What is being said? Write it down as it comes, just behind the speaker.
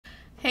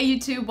Hey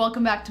YouTube,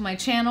 welcome back to my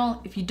channel.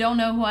 If you don't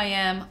know who I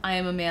am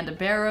Amanda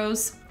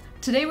Barrows.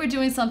 Today we're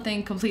doing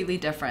something completely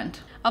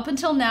different. Up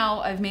until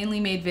now, I've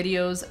mainly made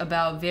videos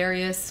about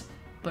various,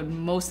 but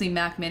mostly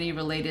Mac Mini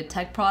related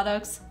tech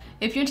products.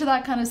 If you're into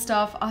that kind of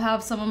stuff, I'll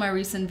have some of my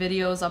recent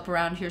videos up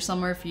around here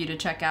somewhere for you to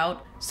check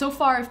out. So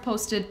far I've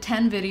posted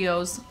 10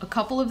 videos, a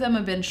couple of them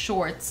have been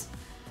shorts.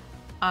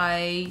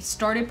 I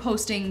started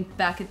posting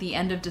back at the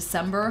end of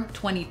December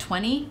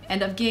 2020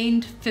 and I've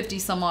gained 50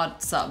 some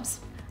odd subs.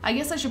 I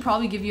guess I should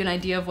probably give you an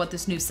idea of what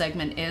this new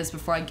segment is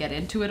before I get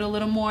into it a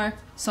little more.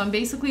 So I'm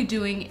basically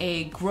doing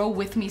a grow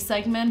with me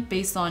segment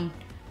based on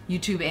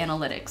YouTube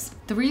analytics.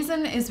 The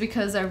reason is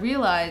because I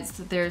realized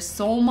that there's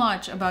so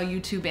much about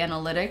YouTube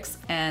analytics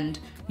and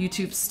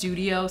YouTube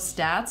Studio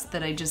stats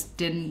that I just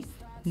didn't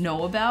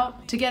know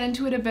about. To get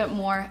into it a bit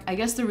more, I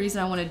guess the reason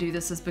I want to do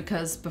this is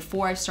because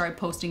before I started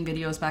posting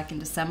videos back in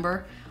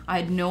December, I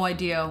had no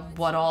idea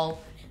what all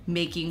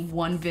making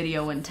one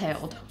video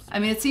entailed. I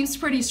mean, it seems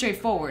pretty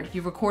straightforward.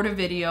 You record a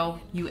video,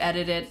 you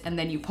edit it, and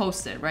then you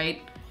post it,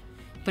 right?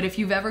 But if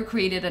you've ever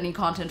created any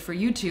content for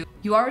YouTube,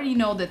 you already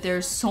know that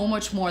there's so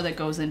much more that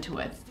goes into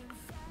it.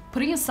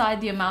 Putting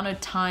aside the amount of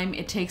time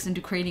it takes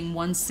into creating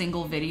one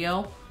single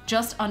video,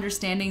 just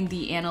understanding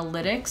the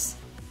analytics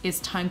is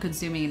time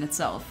consuming in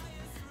itself.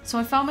 So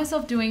I found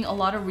myself doing a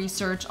lot of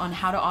research on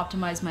how to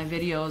optimize my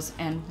videos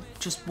and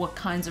just what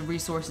kinds of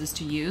resources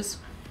to use.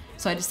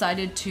 So I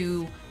decided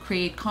to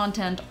create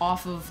content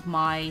off of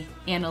my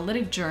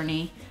analytic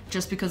journey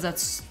just because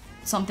that's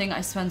something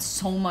I spend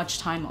so much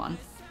time on.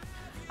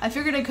 I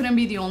figured I couldn't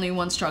be the only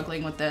one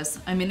struggling with this.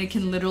 I mean, it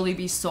can literally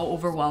be so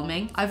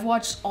overwhelming. I've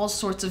watched all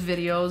sorts of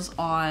videos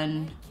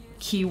on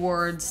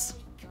keywords,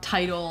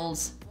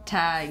 titles,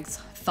 tags,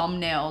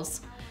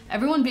 thumbnails.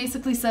 Everyone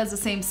basically says the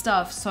same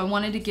stuff, so I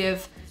wanted to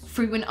give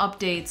frequent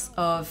updates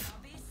of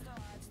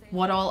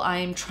what all I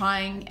am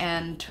trying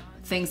and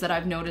things that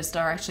I've noticed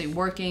are actually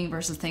working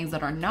versus things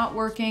that are not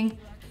working.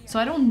 So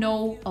I don't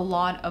know a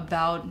lot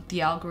about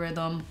the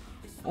algorithm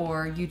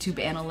or YouTube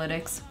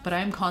analytics, but I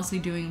am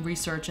constantly doing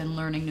research and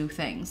learning new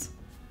things.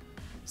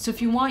 So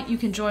if you want, you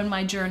can join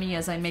my journey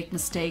as I make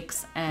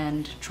mistakes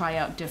and try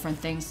out different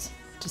things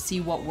to see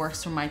what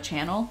works for my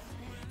channel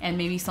and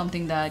maybe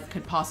something that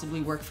could possibly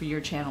work for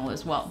your channel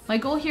as well. My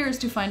goal here is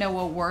to find out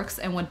what works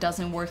and what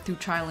doesn't work through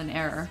trial and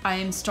error. I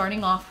am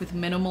starting off with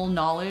minimal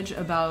knowledge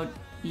about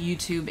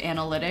YouTube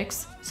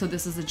analytics, so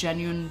this is a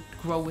genuine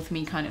grow with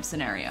me kind of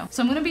scenario.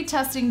 So I'm going to be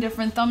testing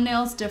different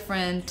thumbnails,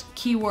 different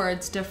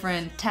keywords,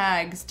 different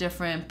tags,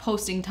 different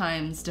posting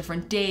times,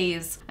 different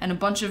days, and a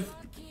bunch of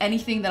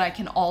anything that I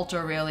can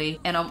alter really.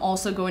 And I'm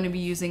also going to be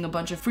using a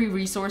bunch of free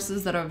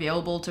resources that are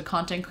available to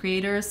content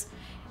creators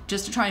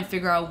just to try and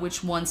figure out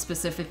which one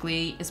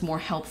specifically is more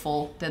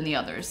helpful than the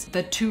others.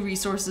 The two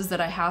resources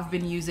that I have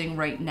been using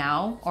right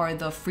now are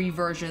the free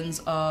versions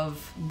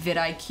of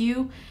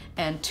VIDIQ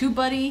and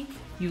TubeBuddy.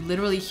 You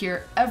literally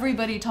hear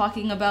everybody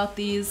talking about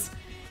these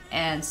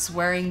and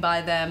swearing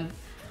by them.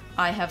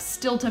 I have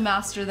still to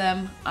master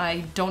them.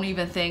 I don't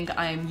even think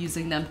I'm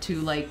using them to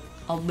like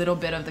a little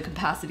bit of the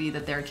capacity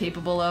that they're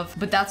capable of,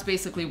 but that's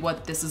basically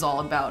what this is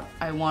all about.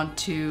 I want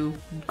to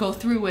go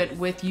through it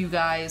with you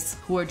guys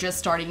who are just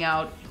starting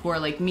out, who are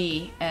like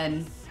me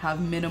and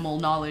have minimal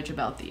knowledge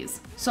about these.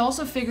 So I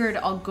also figured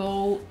I'll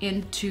go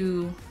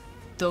into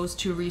those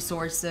two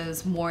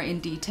resources more in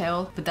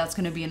detail, but that's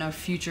going to be in a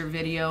future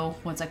video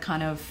once I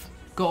kind of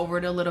go over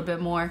it a little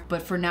bit more.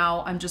 But for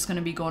now, I'm just going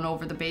to be going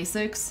over the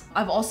basics.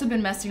 I've also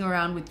been messing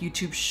around with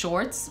YouTube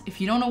Shorts. If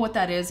you don't know what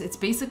that is, it's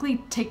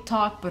basically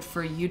TikTok but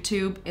for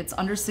YouTube. It's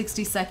under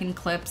 60-second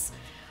clips,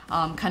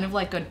 kind of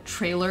like a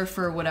trailer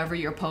for whatever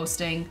you're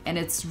posting, and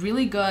it's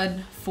really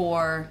good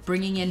for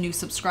bringing in new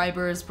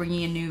subscribers,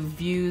 bringing in new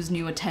views,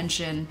 new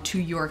attention to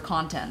your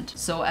content.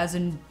 So as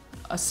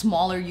a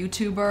smaller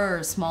YouTuber or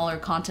a smaller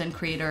content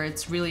creator,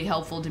 it's really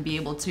helpful to be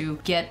able to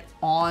get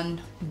on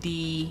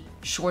the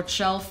short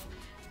shelf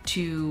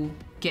to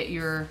get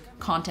your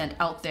content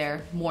out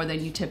there more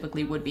than you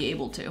typically would be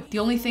able to. The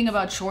only thing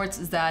about shorts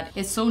is that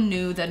it's so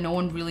new that no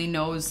one really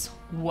knows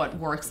what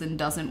works and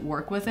doesn't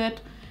work with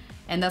it.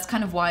 And that's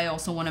kind of why I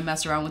also want to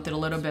mess around with it a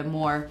little bit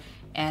more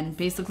and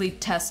basically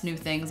test new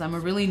things. I'm a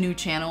really new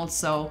channel,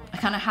 so I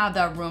kind of have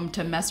that room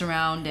to mess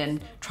around and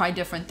try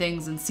different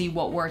things and see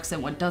what works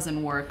and what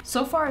doesn't work.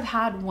 So far I've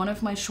had one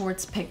of my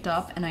shorts picked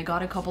up and I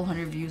got a couple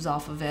hundred views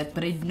off of it,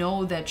 but I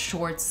know that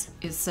shorts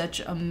is such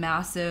a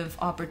massive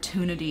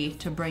opportunity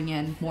to bring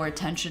in more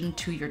attention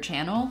to your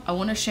channel. I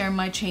want to share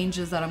my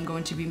changes that I'm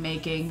going to be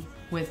making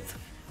with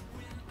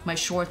my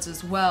shorts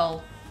as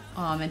well,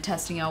 and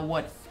testing out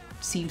what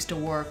seems to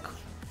work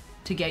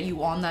to get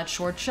you on that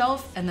short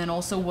shelf, and then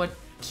also what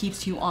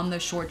keeps you on the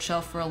short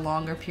shelf for a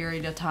longer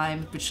period of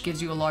time, which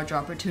gives you a larger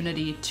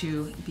opportunity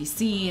to be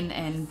seen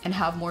and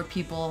have more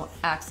people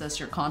access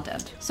your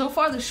content. So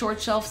far the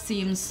short shelf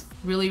seems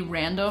really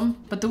random,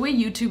 but the way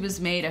YouTube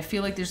is made, I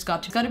feel like there's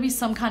got to be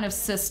some kind of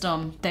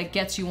system that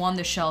gets you on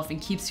the shelf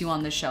and keeps you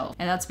on the shelf.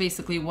 And that's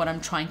basically what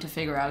I'm trying to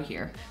figure out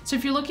here. So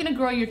if you're looking to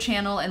grow your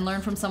channel and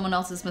learn from someone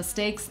else's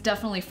mistakes,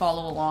 definitely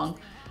follow along.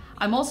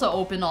 I'm also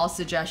open to all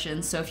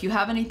suggestions, so if you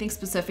have anything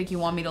specific you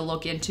want me to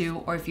look into,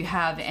 or if you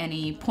have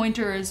any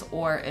pointers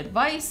or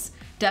advice,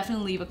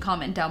 definitely leave a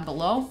comment down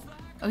below.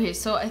 Okay,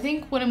 so I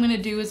think what I'm gonna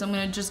do is I'm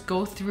gonna just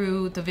go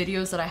through the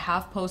videos that I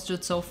have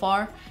posted so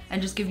far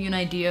and just give you an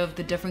idea of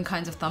the different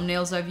kinds of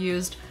thumbnails I've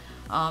used.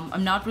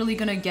 I'm not really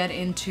gonna get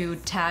into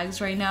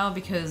tags right now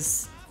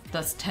because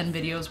that's 10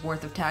 videos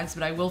worth of tags,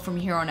 but I will from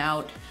here on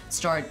out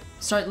start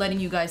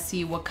letting you guys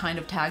see what kind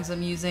of tags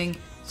I'm using.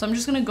 So I'm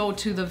just gonna go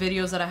to the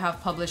videos that I have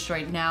published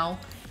right now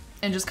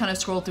and just kind of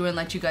scroll through and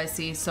let you guys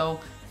see. So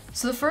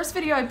the first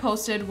video I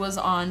posted was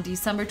on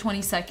December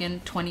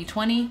 22nd,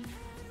 2020.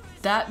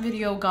 That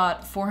video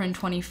got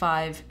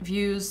 425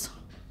 views.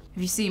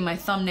 If you see my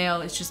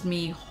thumbnail, it's just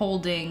me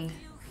holding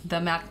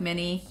the Mac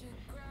Mini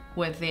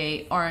with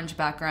a orange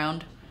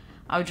background.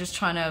 I was just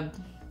trying to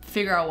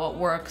figure out what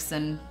works,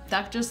 and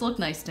that just looked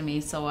nice to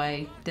me, so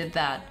I did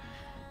that.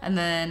 And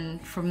then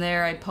from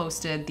there I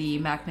posted the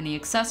Mac Mini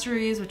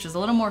accessories, which is a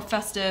little more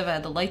festive. I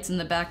had the lights in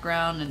the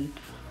background and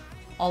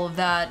all of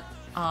that.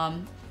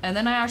 And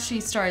then I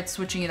actually started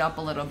switching it up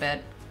a little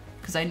bit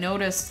because I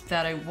noticed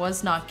that I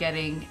was not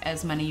getting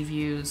as many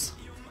views.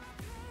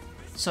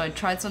 So I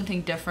tried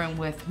something different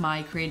with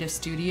my Creative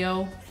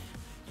Studio.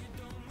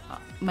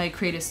 My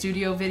Creative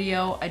Studio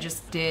video, I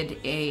just did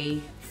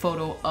a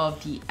photo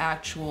of the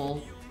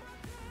actual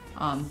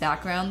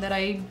background that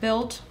I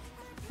built,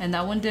 and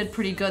that one did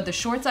pretty good. The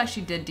shorts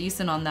actually did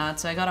decent on that,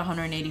 so I got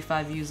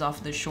 185 views off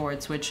of the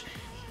shorts, which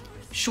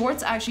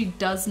shorts actually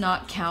does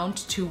not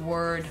count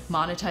toward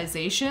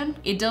monetization.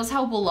 It does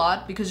help a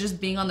lot because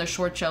just being on the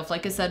short shelf,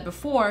 like I said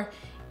before,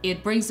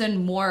 it brings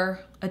in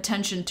more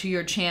attention to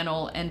your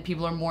channel and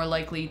people are more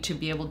likely to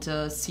be able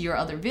to see your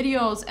other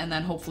videos and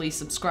then hopefully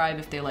subscribe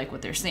if they like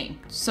what they're seeing.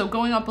 So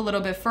going up a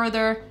little bit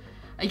further,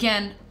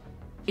 again,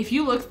 if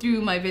you look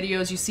through my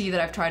videos, you see that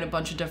I've tried a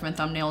bunch of different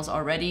thumbnails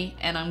already,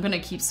 and I'm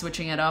gonna keep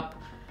switching it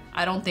up.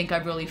 I don't think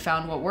I've really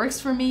found what works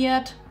for me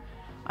yet.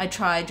 I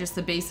tried just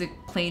the basic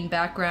plain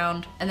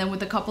background, and then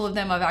with a couple of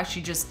them I've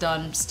actually just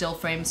done still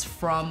frames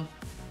from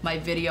my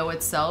video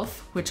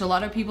itself, which a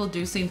lot of people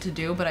do seem to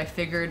do, but I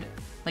figured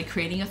like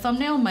creating a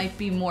thumbnail might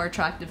be more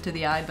attractive to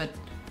the eye. But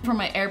for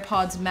my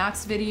AirPods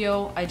Max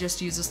video, I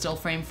just used a still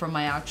frame from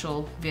my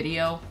actual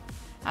video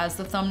as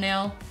the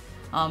thumbnail.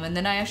 And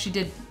then I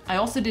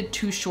also did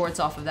 2 shorts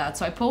off of that.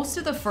 So I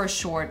posted the first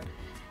short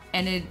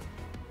and it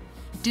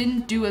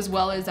didn't do as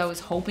well as I was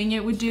hoping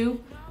it would do.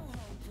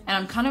 And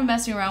I'm kind of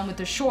messing around with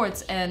the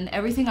shorts, and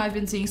everything I've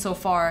been seeing so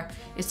far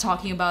is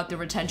talking about the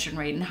retention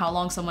rate and how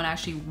long someone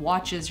actually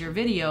watches your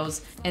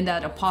videos, and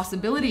that a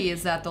possibility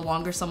is that the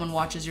longer someone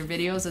watches your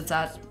videos,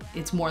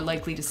 it's more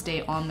likely to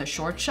stay on the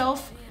short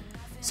shelf.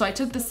 So I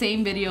took the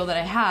same video that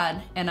I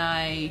had and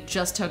I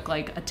just took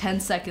like a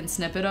 10-second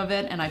snippet of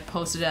it and I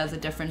posted it as a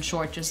different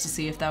short just to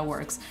see if that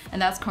works. And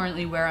that's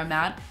currently where I'm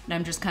at, and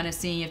I'm just kind of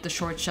seeing if the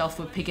short shelf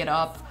would pick it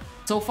up.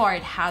 So far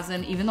it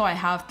hasn't, even though I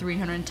have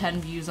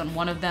 310 views on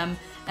one of them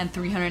and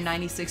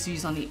 396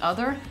 views on the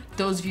other.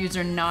 Those views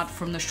are not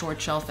from the short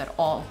shelf at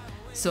all.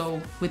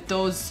 So with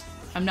those,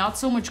 I'm not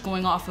so much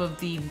going off of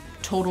the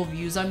total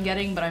views I'm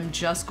getting, but I'm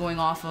just going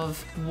off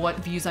of what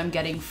views I'm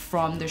getting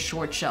from the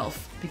short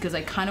shelf, because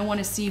I kind of want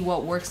to see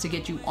what works to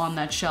get you on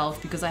that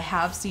shelf, because I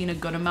have seen a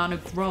good amount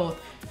of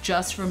growth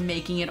just from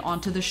making it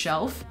onto the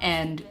shelf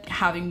and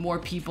having more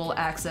people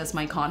access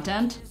my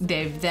content.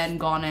 They've then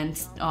gone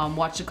and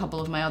watched a couple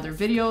of my other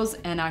videos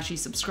and actually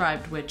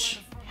subscribed,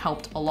 which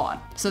helped a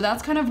lot. So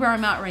that's kind of where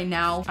I'm at right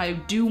now. I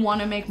do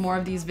want to make more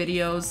of these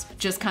videos,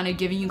 just kind of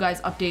giving you guys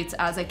updates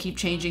as I keep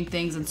changing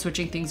things and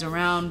switching things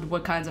around,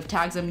 what kinds of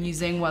tags I'm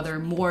using, whether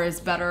more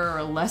is better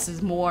or less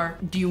is more.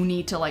 Do you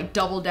need to like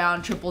double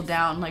down, triple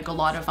down, like a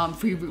lot of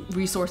free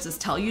resources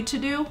tell you to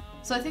do?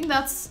 So I think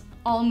that's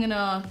all I'm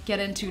gonna get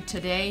into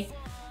today.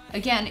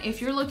 Again,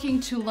 if you're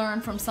looking to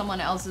learn from someone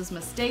else's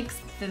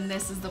mistakes, then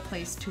this is the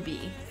place to be.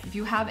 If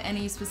you have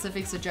any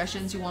specific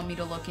suggestions you want me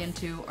to look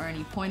into, or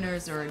any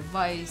pointers or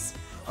advice,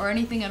 or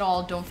anything at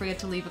all, don't forget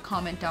to leave a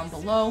comment down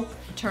below.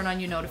 Turn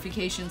on your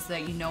notifications so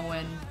that you know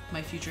when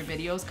my future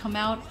videos come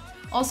out.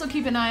 Also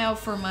keep an eye out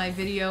for my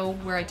video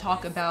where I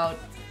talk about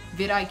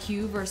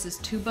VIDIQ versus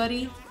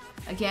TubeBuddy.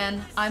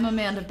 Again, I'm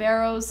Amanda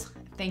Barrows.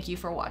 Thank you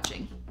for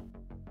watching.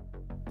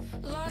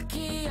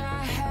 Lucky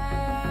I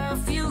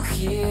have you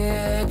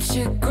here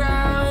to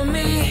ground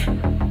me.